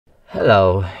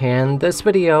Hello, in this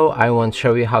video I want to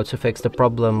show you how to fix the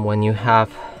problem when you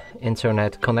have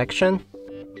internet connection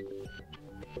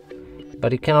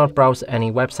but you cannot browse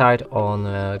any website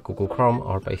on Google Chrome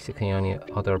or basically any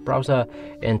other browser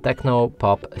in TECNO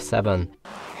Pop 7.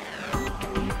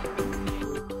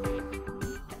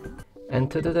 And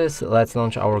to do this, let's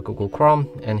launch our Google Chrome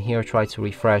and here try to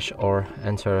refresh or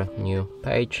enter new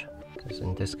page, because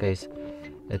in this case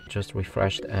it just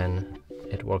refreshed and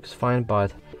it works fine,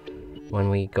 but when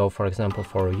we go, for example,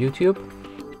 for YouTube,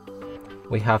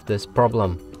 we have this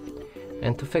problem.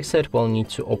 And to fix it, we'll need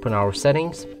to open our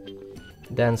settings,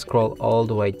 then scroll all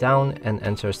the way down and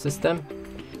enter system.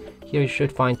 Here you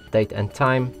should find date and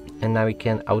time, and now we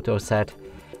can auto set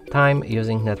time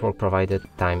using network provided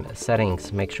time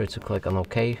settings. Make sure to click on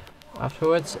OK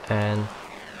afterwards, and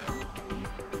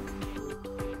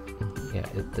yeah,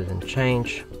 it didn't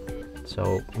change.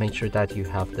 So make sure that you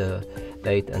have the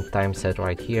date and time set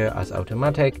right here as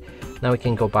automatic. Now we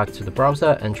can go back to the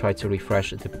browser and try to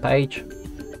refresh the page.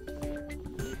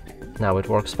 Now it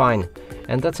works fine.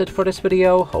 And that's it for this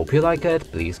video. Hope you like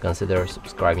it. Please consider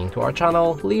subscribing to our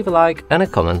channel, leave a like and a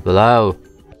comment below.